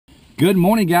Good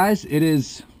morning, guys. It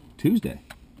is Tuesday.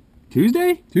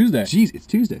 Tuesday? Tuesday. Jeez, it's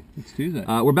Tuesday. It's Tuesday.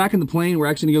 We're back in the plane. We're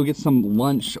actually going to go get some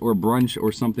lunch or brunch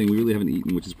or something. We really haven't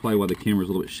eaten, which is probably why the camera's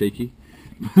a little bit shaky.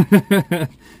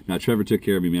 Now, Trevor took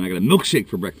care of me, man. I got a milkshake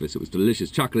for breakfast. It was delicious.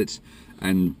 Chocolates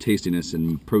and tastiness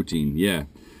and protein, yeah.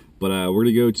 But we're going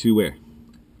to go to where?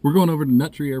 We're going over to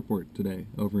Nut Tree Airport today,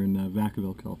 over in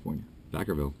Vacaville, California.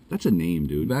 Vacaville. That's a name,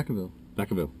 dude. Vacaville.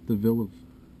 Vacaville. The ville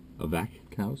of vac?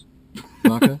 cows.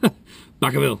 Vaca.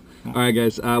 Vacaville. All right,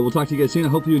 guys. We'll talk to you guys soon. I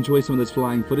hope you enjoy some of this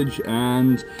flying footage,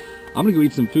 and I'm going to go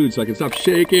eat some food so I can stop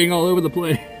shaking all over the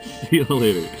place. See you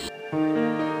later.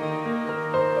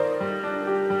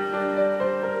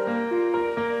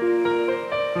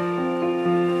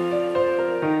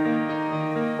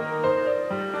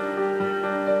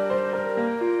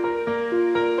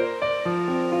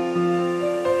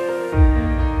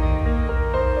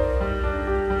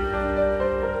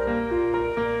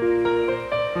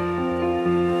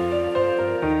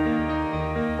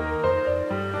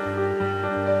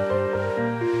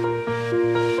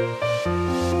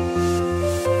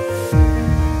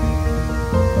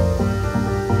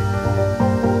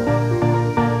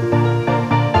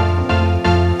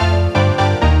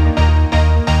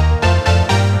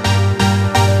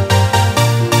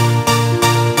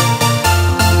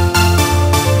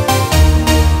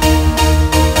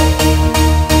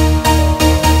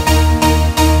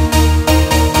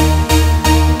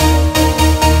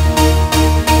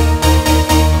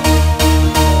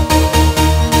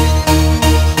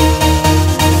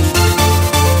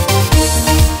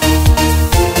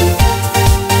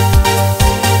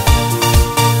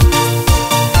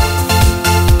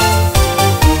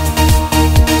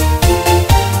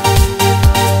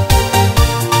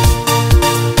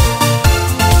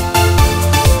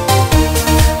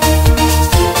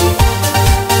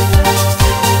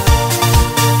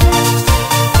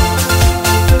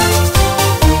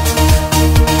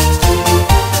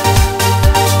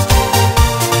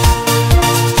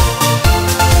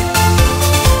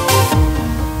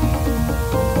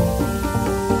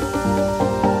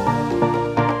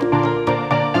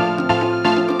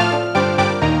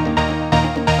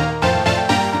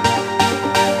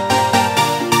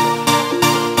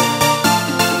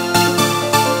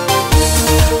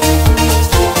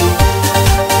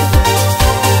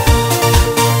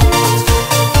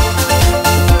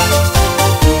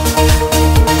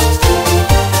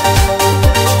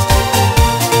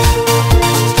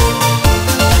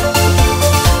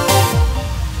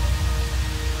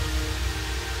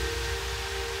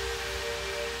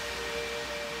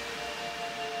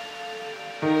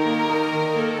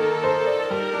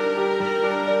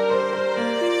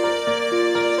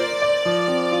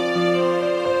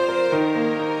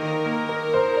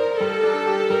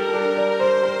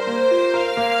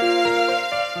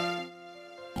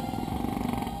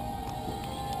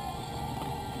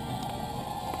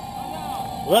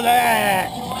 Look at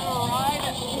that!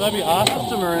 That'd be awesome.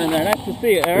 Customer in there. Nice to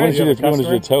see you, I Eric. wanted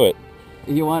you to tow it.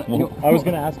 You want? I was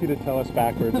going to ask you to tell us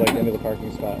backwards, like into the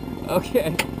parking spot.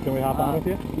 Okay. Can we hop on with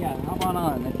you? Yeah, hop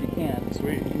on if you can.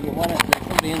 Sweet. You want it? There's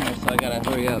somebody in there, so I gotta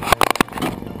hurry up.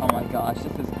 Oh my gosh,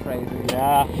 this is crazy.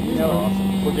 Yeah. You know,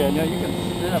 We're good. you know, you can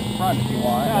sit up front if you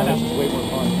want. Yeah, This is way more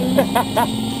fun.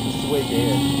 This is way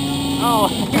gayer.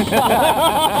 Oh.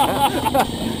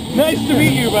 Nice to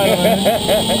meet you, by the way.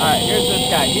 Alright, here's this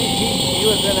guy. He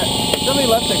was in it. Somebody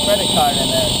left their credit card in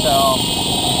there, so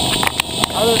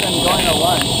other than going to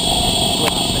lunch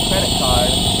with the credit card,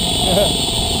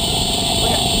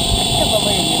 look at, I can't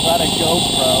believe you got a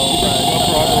GoPro.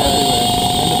 GoPro everywhere.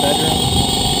 In the bedroom.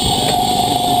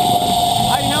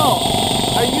 I know.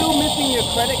 Are you missing your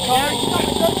credit card? Yeah, you got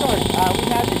my credit card.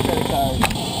 We have your credit card.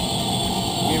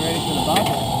 Get ready for the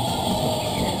bumper.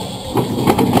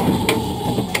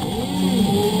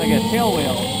 It's like a tail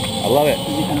wheel. I love it.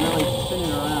 You can really spin it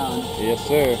around. Yes,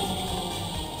 sir.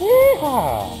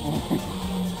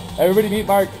 Everybody meet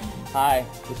Mark. Hi.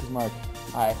 This is Mark.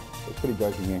 Hi. It's pretty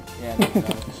dark in here. Yeah,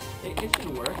 it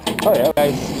should work. Oh yeah.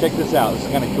 Guys, check this out. This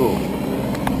is kind of cool.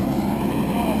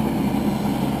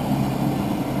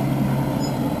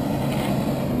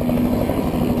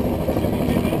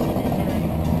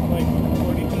 Like,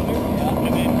 toward each other. Yeah.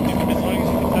 And then, as long as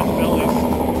you can touch bellies.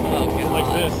 Oh, God. Like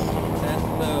this. That's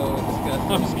so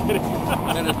disgusting. I'm just kidding.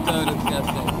 That is so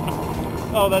disgusting.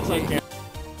 Oh, that's okay.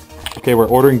 Okay, we're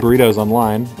ordering burritos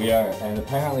online. We are, and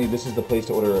apparently this is the place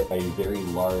to order a very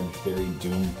large, very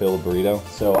doom-filled burrito.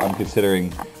 So I'm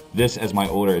considering this as my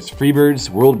order. It's Freebird's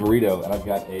World Burrito, and I've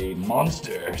got a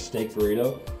monster steak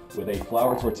burrito with a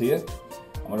flour tortilla.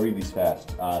 I'm gonna read these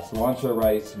fast. Cilantro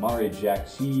rice, Monterey Jack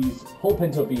cheese, whole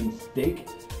pinto bean steak,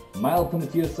 mild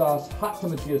tomatillo sauce, hot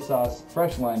tomatillo sauce,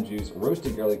 fresh lime juice,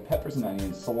 roasted garlic, peppers and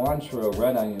onions, cilantro,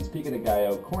 red onions, pico de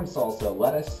gallo, corn salsa,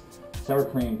 lettuce, sour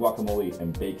cream, guacamole,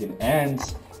 and bacon. And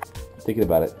thinking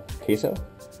about it, queso?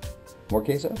 More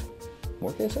queso?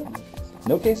 More queso?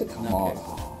 No queso? Come No on.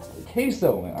 queso.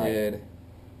 Queso, man. All right. Dude,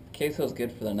 queso's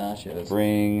good for the nachos.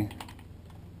 Bring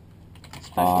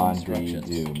Special on instructions.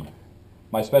 the doom.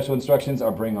 My special instructions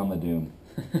are bring on the doom.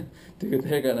 Dude,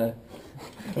 they're gonna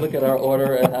look at our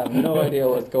order and have no idea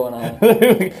what's going on.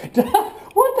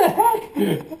 What the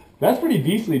heck? That's pretty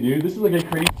beastly, dude. This is like a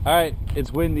crazy. All right,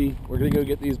 it's windy. We're gonna go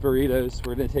get these burritos.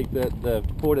 We're gonna take the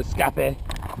Portascape.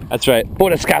 That's right,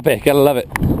 Portascape. Gotta love it.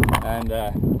 And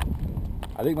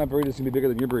I think my burrito's gonna be bigger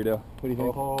than your burrito. What do you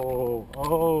think?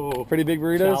 Oh. Pretty big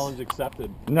burritos? Challenge accepted.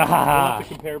 Nah. We'll have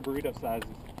to compare burrito sizes.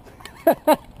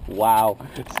 Wow.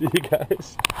 See you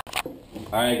guys.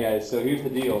 All right, guys. So here's the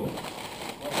deal.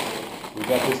 We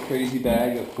got this crazy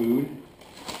bag of food.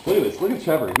 Look at this. Look at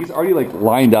Trevor. He's already like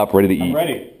lined up, ready to eat. I'm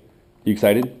ready. You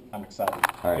excited? I'm excited.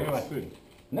 All right. Give me my food.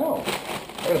 No.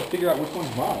 I gotta figure out which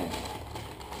one's mine.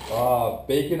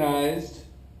 Baconized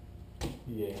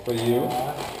Yeah. for you,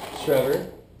 Trevor.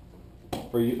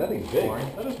 For you. That thing's big.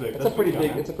 That is big. It's a pretty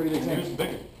big. It's a pretty big Yours is thing.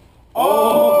 bigger.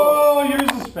 Oh, yours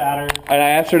is fatter. And I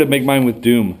asked her to make mine with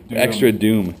Doom. Doom. Extra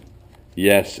Doom.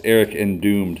 Yes, Eric and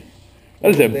Doomed.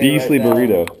 That is a They beastly write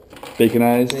burrito.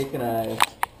 Baconized. Bacon eyes.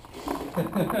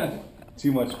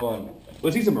 Too much fun.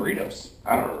 Let's eat some burritos.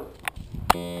 Arr.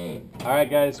 All right,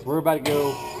 guys, we're about to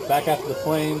go back after the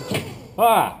plane.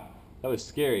 Ah, that was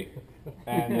scary.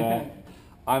 And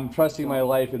I'm trusting my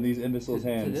life in these imbeciles' To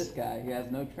this hands. guy, he has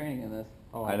no training in this.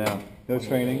 Oh, I know. No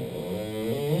training.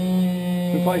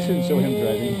 We probably shouldn't show him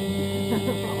driving.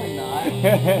 Probably not.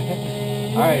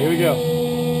 All right, here we go.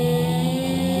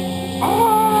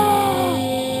 Ah!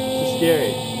 This is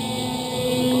scary.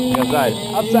 Look outside.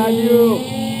 Outside you!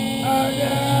 Oh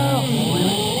no!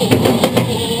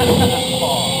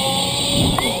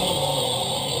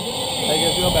 How you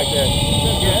guys doing back there?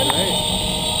 Good. Great.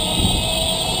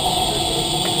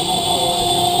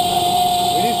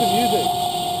 We need some music.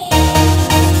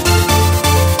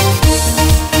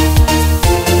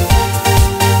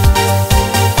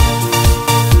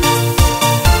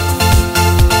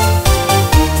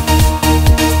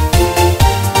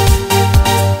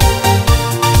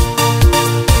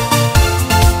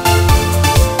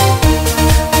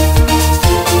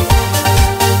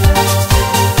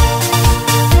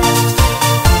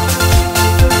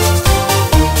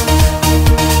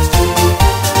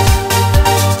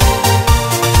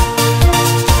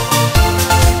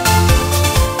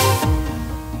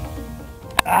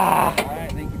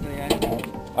 Alright, thank you for the idea.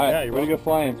 All right, Yeah, you're we're gonna go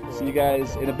flying. See you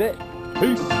guys in a bit.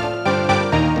 Peace.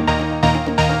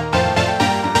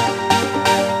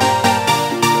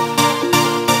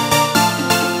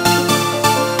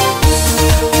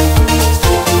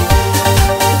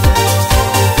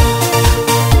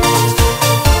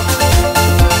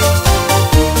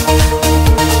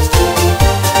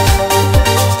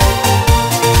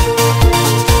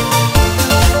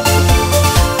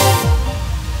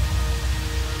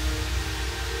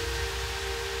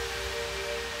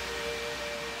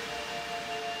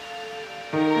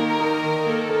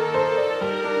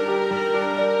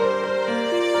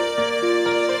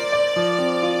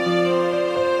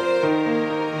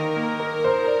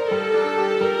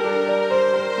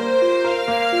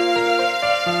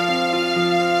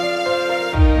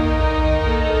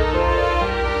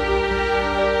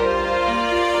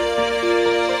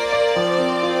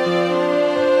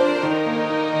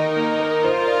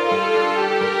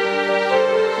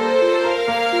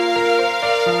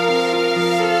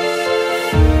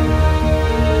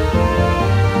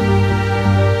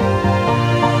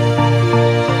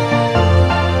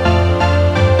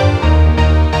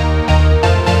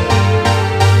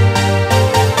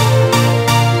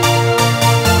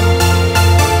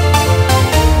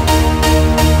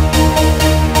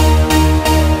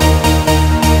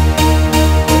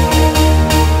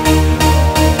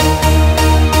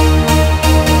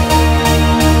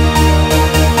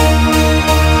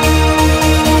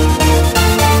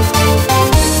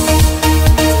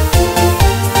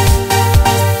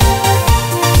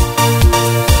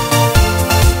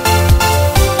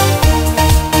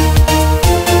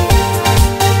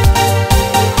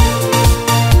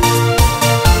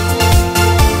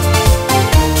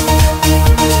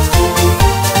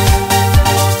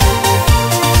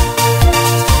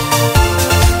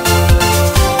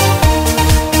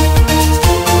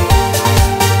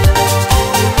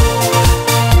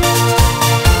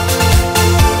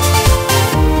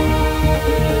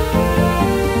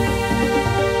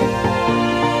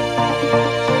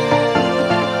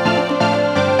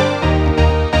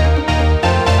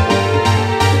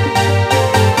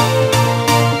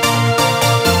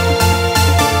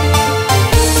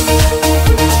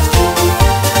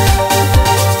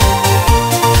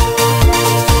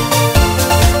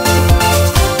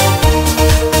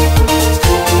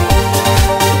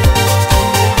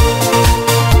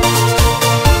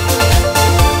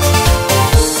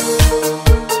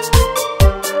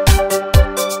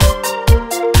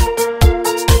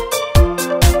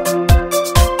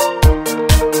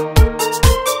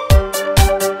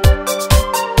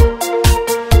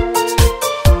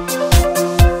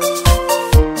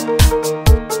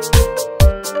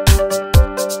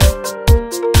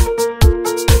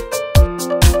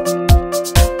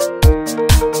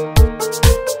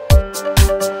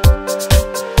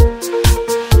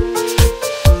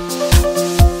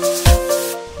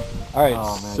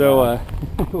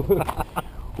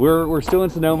 we're still in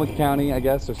Sonoma County, I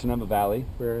guess, or Sonoma Valley.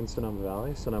 We're in Sonoma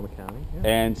Valley, Sonoma County. Yeah.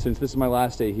 And since this is my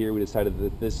last day here, we decided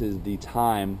that this is the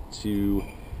time to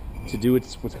do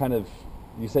what's kind of,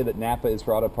 you say that Napa is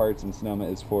for auto parts and Sonoma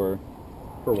is for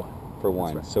wine. For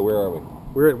wine. That's right. So where are we?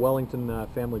 We're at Wellington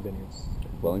Family Vineyards.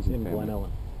 Wellington in Family. Glen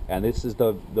Ellen. And this is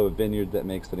the vineyard that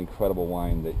makes that incredible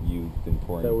wine that you've been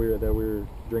pouring. That we were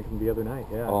drinking the other night.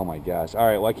 Yeah. Oh my gosh! All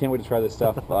right, well I can't wait to try this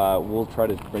stuff. We'll try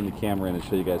to bring the camera in and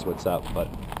show you guys what's up. But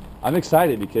I'm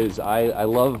excited because I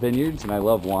love vineyards and I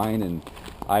love wine, and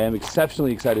I am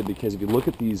exceptionally excited because if you look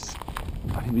at these,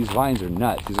 I mean these vines are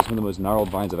nuts. These are some of the most gnarled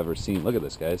vines I've ever seen. Look at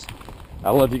this, guys. I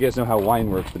don't know if you guys know how wine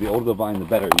works, but the older the vine, the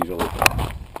better usually.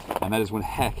 And that is one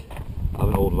heck of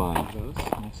an old vine.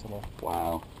 Nice little.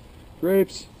 Wow.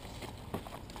 Grapes.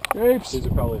 Grapes. These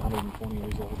are probably 120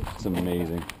 years old. It's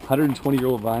amazing.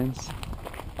 120-year-old vines.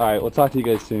 All right, we'll talk to you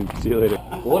guys soon. See you later.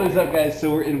 What is up, guys?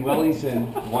 So we're in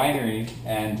Wellington Winery,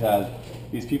 and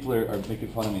these people are making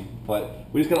fun of me, but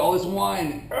we just got all this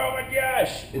wine. Oh my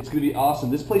gosh! It's gonna be awesome.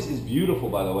 This place is beautiful,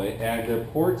 by the way, and their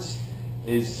ports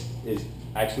is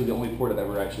actually the only port I've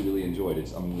ever actually really enjoyed.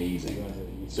 It's amazing.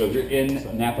 So if you're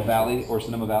in Napa Valley or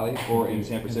Sonoma Valley or in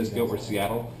San Francisco or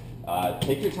Seattle,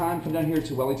 take your time, come down here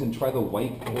to Wellington, try the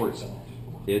white port.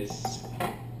 It's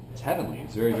heavenly.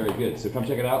 It's very, very good. So come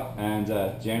check it out, and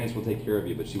Janice will take care of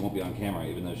you, but she won't be on camera,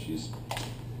 even though she's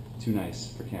too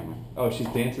nice for camera. Oh, she's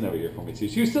dancing over here for me too.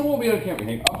 She still won't be on camera.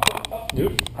 Hey,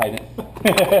 hide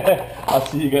it. I'll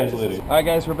see you guys later. All right,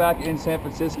 guys, we're back in San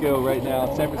Francisco right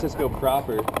now, San Francisco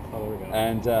proper. Oh, there we go.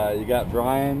 And you got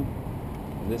Brian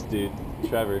and this dude,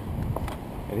 Trevor,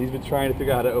 and he's been trying to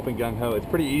figure out how to open GungHo. It's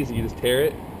pretty easy. You just tear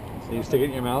it, and you stick it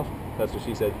in your mouth. That's what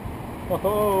she said.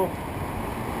 Oh.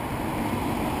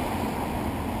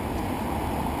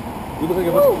 We look like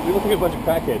a bunch of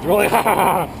crackheads. We're like,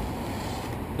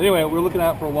 anyway, we're looking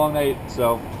out for a long night,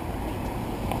 so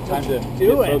time to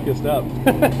get focused up.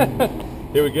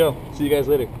 Here we go. See you guys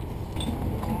later.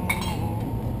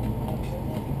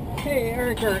 Hey,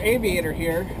 Eric, our aviator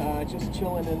here, just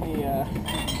chilling in the,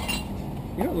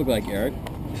 You don't look like Eric.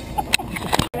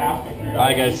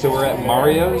 Alright guys, so we're at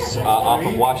Mario's off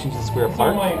of Washington Square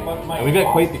Park, and we've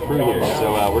got quite the crew here.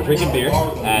 So we're drinking beer,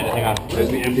 and hang on, there's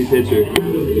the empty pitcher.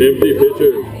 Empty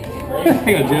pitcher.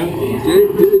 Hang on, Jim.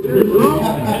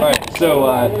 Alright, so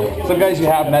some guys you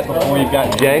have met before. You've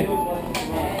got Jay,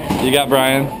 you got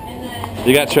Brian,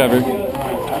 you got Trevor,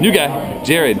 new guy,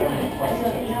 Jared.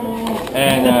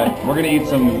 And we're gonna eat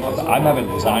some, I'm having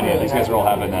lasagna, these guys are all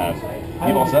having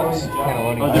meatball subs?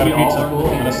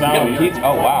 Pizza.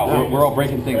 Oh wow, we're all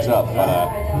breaking things up.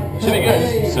 Should be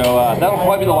good. So that'll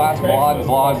probably be the last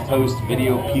vlog, post,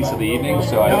 video piece of the evening.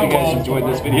 So I hope you guys enjoyed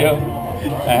this video,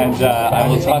 and I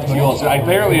will talk to you all soon.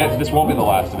 Apparently this won't be the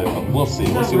last of it, but we'll see.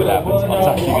 We'll see what happens. I'll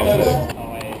talk to you guys later.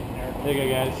 There you go,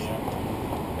 guys.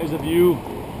 There's a view.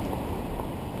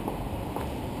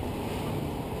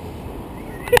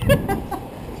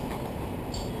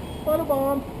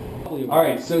 All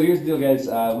right, so here's the deal, guys.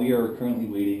 We are currently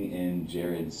waiting in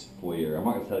Jared's foyer. I'm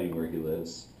not going to tell you where he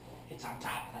lives. It's on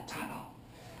top of the tunnel.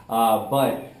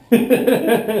 But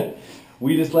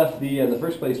we just left the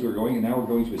first place we were going, and now we're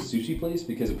going to a sushi place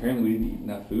because apparently we didn't eat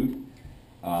enough food.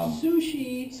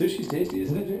 sushi. Sushi's tasty,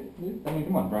 isn't it, Jared? I mean,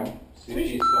 come on, Brian.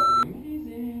 Sushi's fucking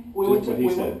amazing.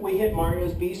 We hit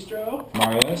Mario's Bistro.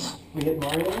 Mario's? We hit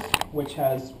Mario's, which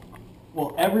has,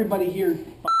 well, everybody here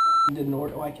didn't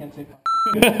order. Oh, I can't say.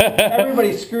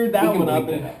 Everybody screwed that one up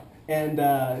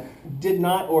and did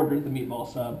not order the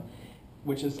meatball sub,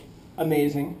 which is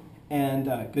amazing, and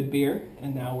good beer.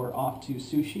 And now we're off to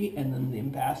sushi and then the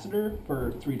Ambassador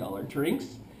for $3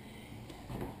 drinks.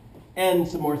 And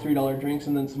some more $3 drinks,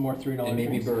 and then some more $3 and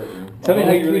maybe drinks. burger. Tell me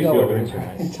how you really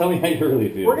feel. Tell me how you really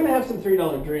feel. We're going to have some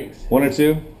 $3 drinks. One or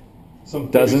two?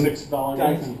 Some Dozen? $36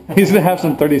 Dozen. He's going to have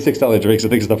some $36 drinks, I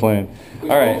think is the plan. All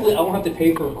right. Hopefully I won't have to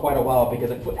pay for quite a while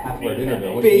because I put half of our dinner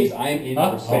bill, which means I'm in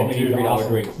for so many $3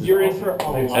 drinks. You're in for a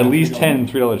lot. At least 10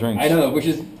 $3 drinks. I know, which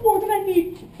is more than I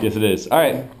need. Yes, it is. All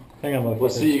right. Hang on, We'll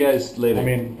see you guys later. I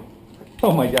mean,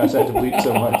 oh my gosh, I have to bleep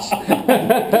so much.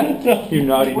 You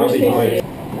naughty, naughty boy.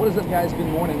 What is up, guys? Good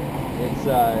morning. It's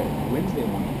Wednesday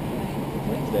morning. It's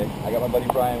Wednesday. I got my buddy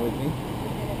Brian with me.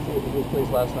 So we went to his place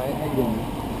last night. How you doing?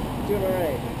 Doing all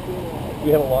right. We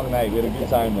had a long night. We had a good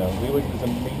time though. We went to this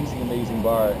amazing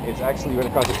bar. It's actually right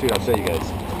across the street. I'll show you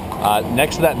guys.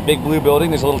 Next to that big blue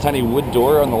building, there's a little tiny wood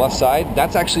door on the left side.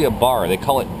 That's actually a bar. They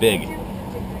call it Big,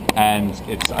 and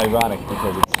it's ironic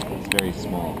because it's very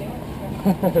small.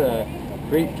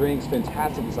 Great drinks,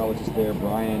 fantastic mixologists there,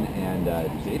 Brian and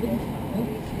David.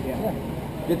 Yeah.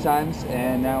 Good times,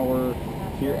 and now we're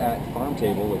here at Farm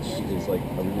Table, which is like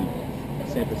a really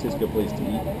San Francisco place to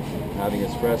eat. I'm having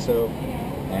espresso,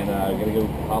 and I'm gonna go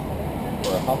hop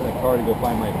in a car to go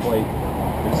find my flight.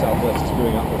 The Southwest is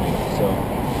screwing up for me, so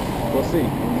we'll see.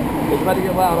 It's about to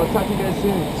get loud. I'll talk to you guys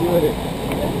soon. See you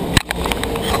later.